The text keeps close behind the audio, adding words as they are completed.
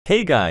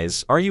Hey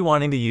guys, are you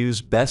wanting to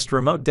use best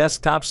remote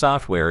desktop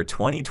software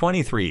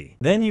 2023?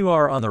 Then you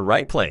are on the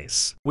right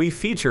place. We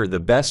feature the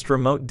best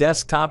remote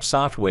desktop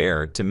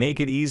software to make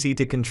it easy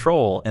to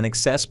control and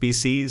access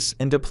PCs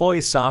and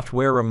deploy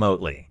software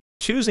remotely.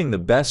 Choosing the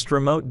best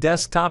remote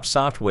desktop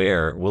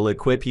software will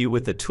equip you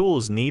with the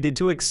tools needed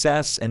to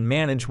access and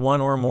manage one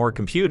or more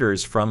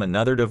computers from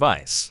another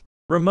device.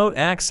 Remote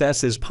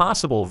access is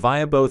possible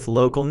via both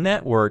local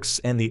networks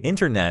and the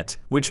internet,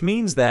 which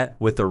means that,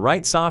 with the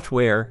right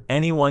software,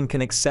 anyone can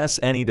access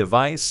any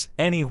device,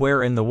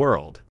 anywhere in the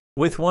world.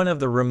 With one of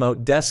the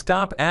remote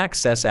desktop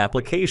access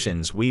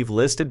applications we've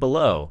listed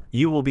below,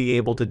 you will be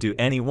able to do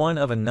any one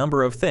of a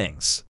number of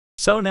things.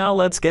 So now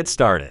let's get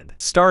started.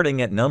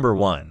 Starting at number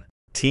 1.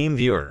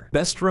 TeamViewer,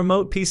 best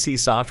remote PC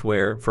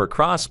software for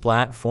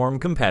cross-platform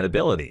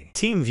compatibility.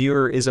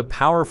 TeamViewer is a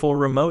powerful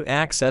remote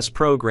access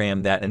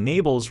program that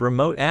enables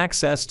remote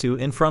access to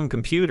and from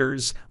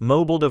computers,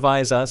 mobile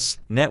devices,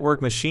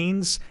 network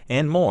machines,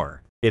 and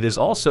more. It is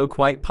also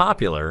quite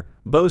popular,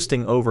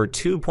 boasting over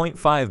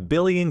 2.5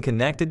 billion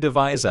connected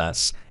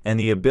devices and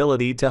the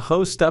ability to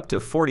host up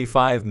to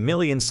 45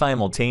 million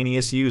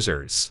simultaneous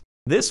users.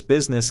 This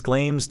business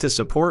claims to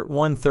support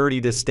 130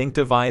 distinct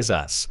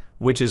devices,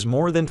 which is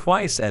more than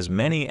twice as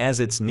many as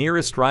its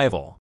nearest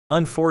rival.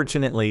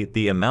 Unfortunately,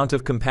 the amount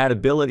of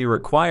compatibility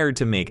required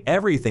to make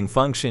everything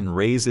function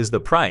raises the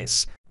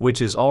price,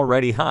 which is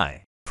already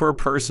high. For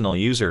personal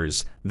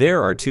users,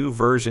 there are 2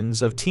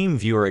 versions of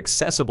TeamViewer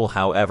accessible.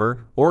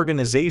 However,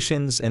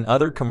 organizations and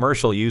other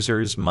commercial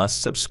users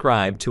must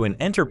subscribe to an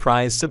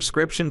enterprise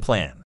subscription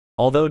plan.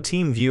 Although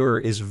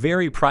TeamViewer is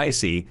very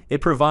pricey, it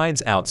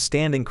provides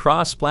outstanding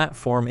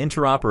cross-platform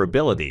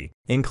interoperability,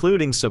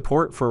 including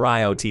support for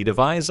IoT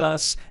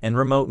devices and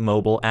remote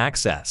mobile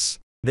access.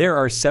 There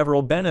are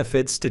several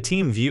benefits to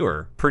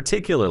TeamViewer,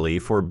 particularly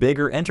for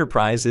bigger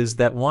enterprises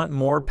that want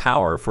more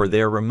power for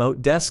their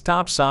remote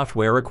desktop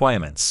software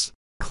requirements.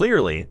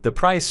 Clearly, the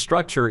price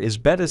structure is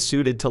better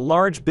suited to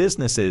large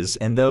businesses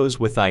and those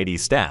with IT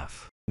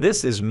staff.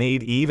 This is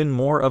made even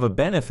more of a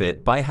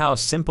benefit by how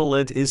simple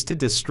it is to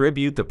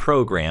distribute the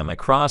program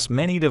across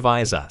many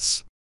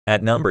devices.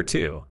 At number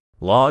 2.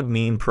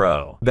 LogMeIn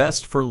Pro,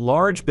 best for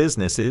large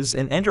businesses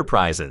and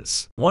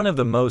enterprises. One of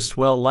the most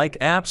well-liked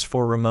apps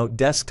for remote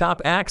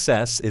desktop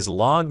access is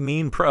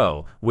LogMeIn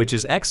Pro, which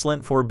is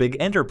excellent for big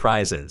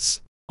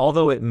enterprises.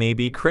 Although it may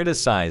be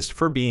criticized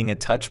for being a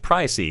touch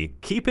pricey,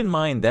 keep in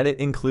mind that it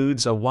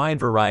includes a wide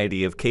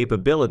variety of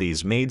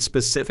capabilities made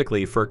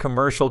specifically for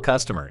commercial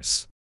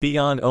customers.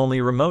 Beyond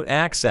only remote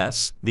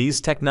access,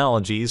 these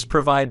technologies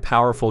provide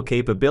powerful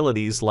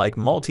capabilities like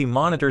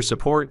multi-monitor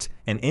support,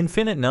 an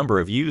infinite number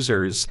of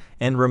users,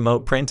 and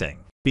remote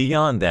printing.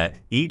 Beyond that,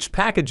 each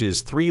package's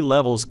 3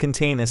 levels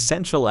contain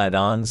essential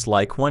add-ons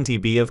like 1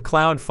 TB of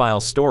cloud file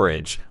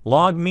storage,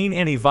 LogMeIn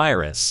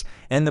Antivirus,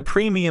 and the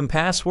premium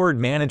password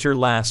manager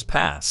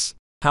LastPass.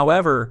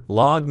 However,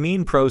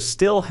 LogMeIn Pro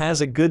still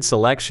has a good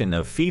selection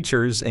of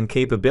features and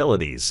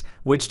capabilities,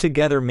 which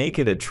together make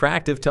it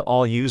attractive to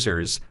all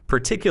users,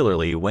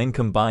 particularly when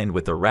combined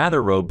with the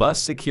rather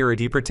robust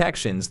security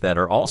protections that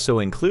are also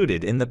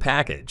included in the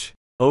package.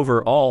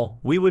 Overall,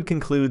 we would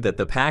conclude that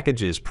the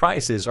package's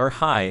prices are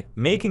high,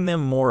 making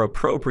them more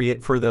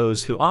appropriate for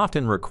those who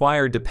often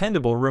require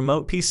dependable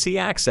remote PC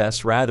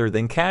access rather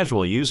than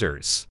casual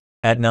users.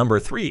 At number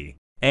 3.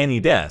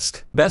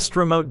 AnyDesk, best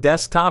remote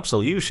desktop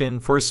solution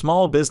for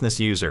small business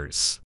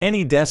users.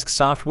 AnyDesk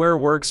software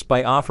works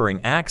by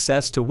offering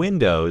access to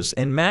Windows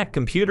and Mac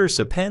computers,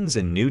 pens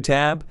and new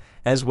tab,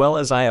 as well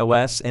as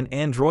iOS and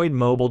Android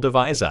mobile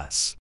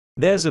devices.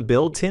 There's a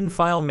built-in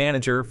file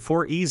manager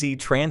for easy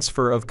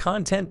transfer of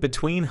content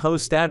between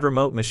hosted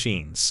remote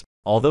machines,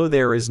 although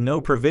there is no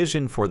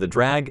provision for the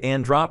drag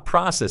and drop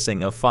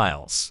processing of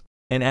files.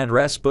 An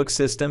address book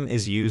system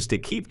is used to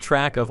keep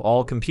track of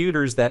all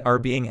computers that are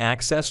being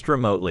accessed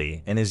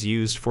remotely and is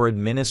used for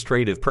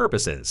administrative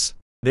purposes.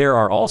 There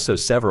are also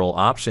several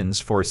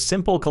options for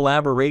simple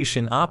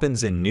collaboration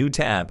opens in New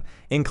tab,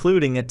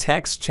 including a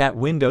text chat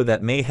window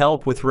that may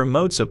help with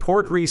remote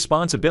support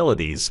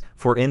responsibilities,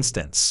 for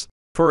instance.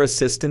 For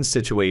assistance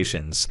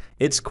situations,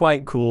 it's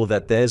quite cool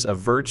that there's a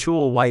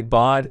virtual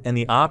whiteboard and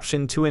the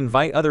option to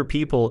invite other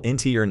people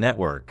into your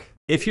network.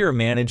 If you're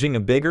managing a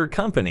bigger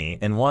company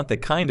and want the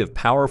kind of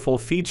powerful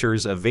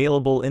features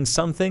available in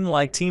something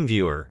like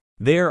TeamViewer,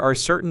 there are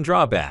certain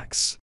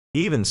drawbacks.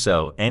 Even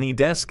so,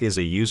 AnyDesk is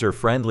a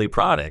user-friendly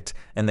product,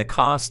 and the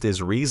cost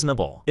is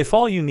reasonable. If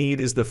all you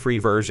need is the free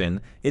version,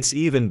 it's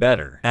even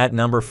better. At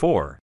number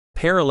 4.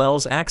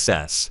 Parallels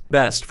Access,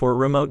 best for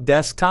remote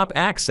desktop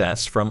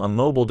access from a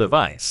mobile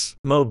device.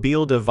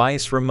 Mobile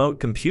device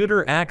remote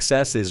computer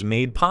access is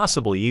made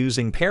possible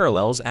using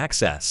Parallels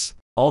Access.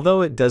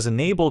 Although it does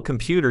enable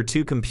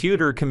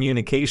computer-to-computer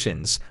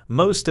communications,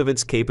 most of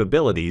its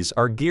capabilities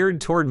are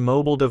geared toward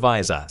mobile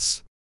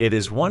devices. It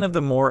is one of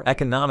the more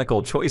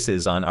economical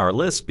choices on our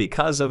list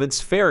because of its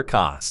fair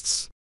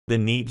costs. The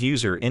neat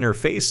user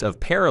interface of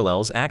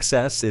Parallels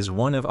Access is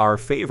one of our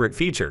favorite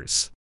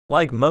features.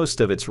 Like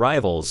most of its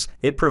rivals,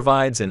 it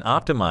provides an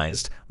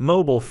optimized,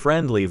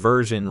 mobile-friendly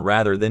version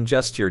rather than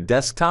just your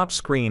desktop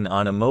screen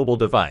on a mobile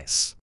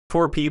device.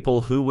 For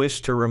people who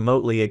wish to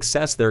remotely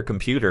access their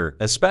computer,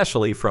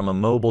 especially from a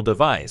mobile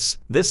device,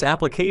 this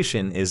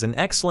application is an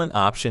excellent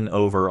option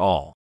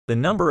overall. The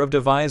number of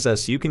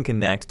devices you can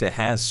connect to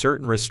has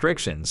certain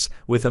restrictions,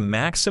 with a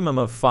maximum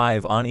of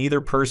 5 on either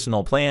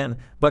personal plan,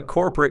 but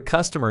corporate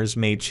customers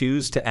may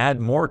choose to add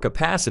more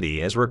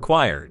capacity as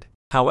required.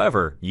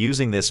 However,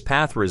 using this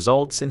path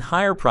results in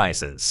higher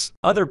prices.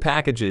 Other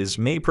packages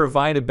may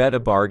provide a better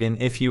bargain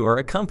if you are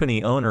a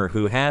company owner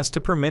who has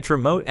to permit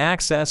remote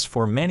access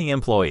for many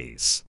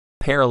employees.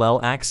 Parallel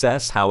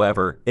access,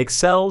 however,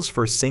 excels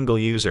for single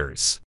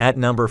users. At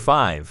number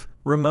 5.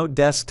 Remote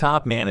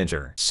Desktop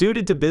Manager.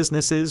 Suited to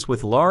businesses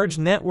with large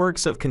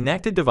networks of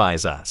connected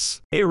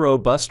devices. A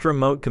robust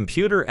remote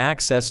computer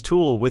access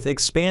tool with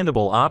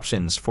expandable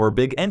options for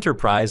big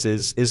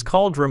enterprises is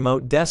called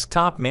Remote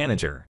Desktop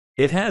Manager.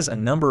 It has a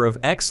number of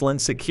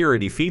excellent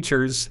security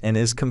features and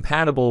is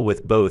compatible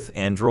with both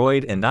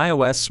Android and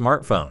iOS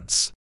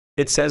smartphones.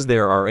 It says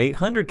there are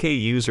 800,000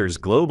 users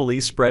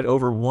globally spread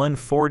over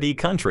 140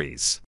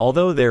 countries.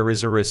 Although there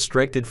is a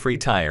restricted free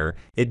tier,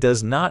 it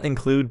does not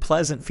include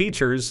pleasant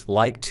features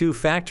like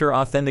two-factor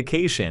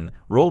authentication,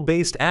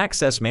 role-based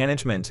access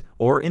management,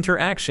 or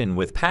interaction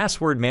with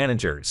password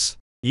managers.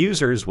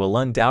 Users will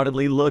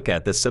undoubtedly look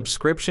at the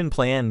subscription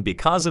plan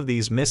because of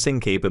these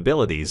missing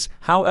capabilities.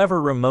 However,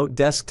 Remote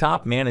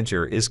Desktop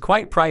Manager is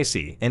quite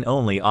pricey and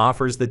only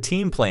offers the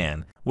Team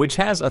plan, which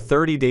has a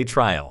 30-day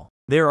trial.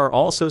 There are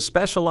also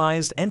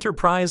specialized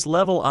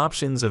enterprise-level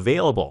options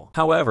available.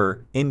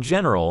 However, in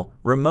general,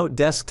 Remote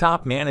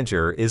Desktop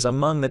Manager is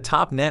among the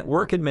top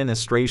network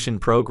administration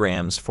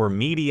programs for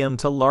medium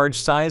to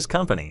large-size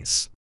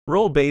companies.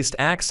 Role-based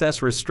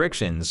access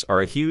restrictions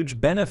are a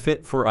huge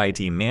benefit for IT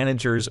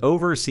managers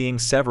overseeing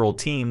several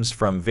teams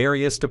from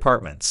various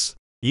departments.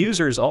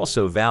 Users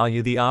also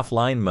value the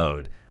offline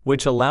mode,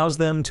 which allows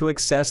them to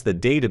access the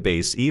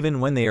database even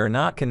when they are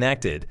not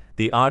connected,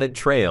 the audit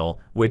trail,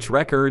 which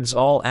records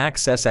all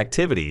access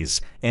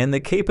activities, and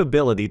the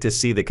capability to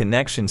see the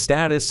connection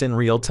status in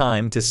real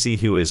time to see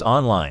who is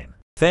online.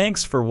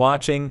 Thanks for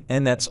watching,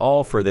 and that's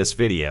all for this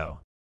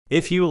video.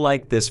 If you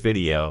liked this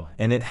video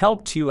and it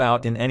helped you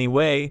out in any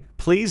way,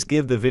 please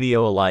give the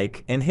video a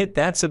like and hit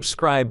that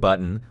subscribe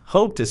button.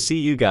 Hope to see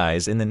you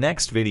guys in the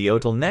next video.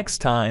 Till next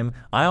time,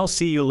 I'll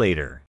see you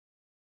later.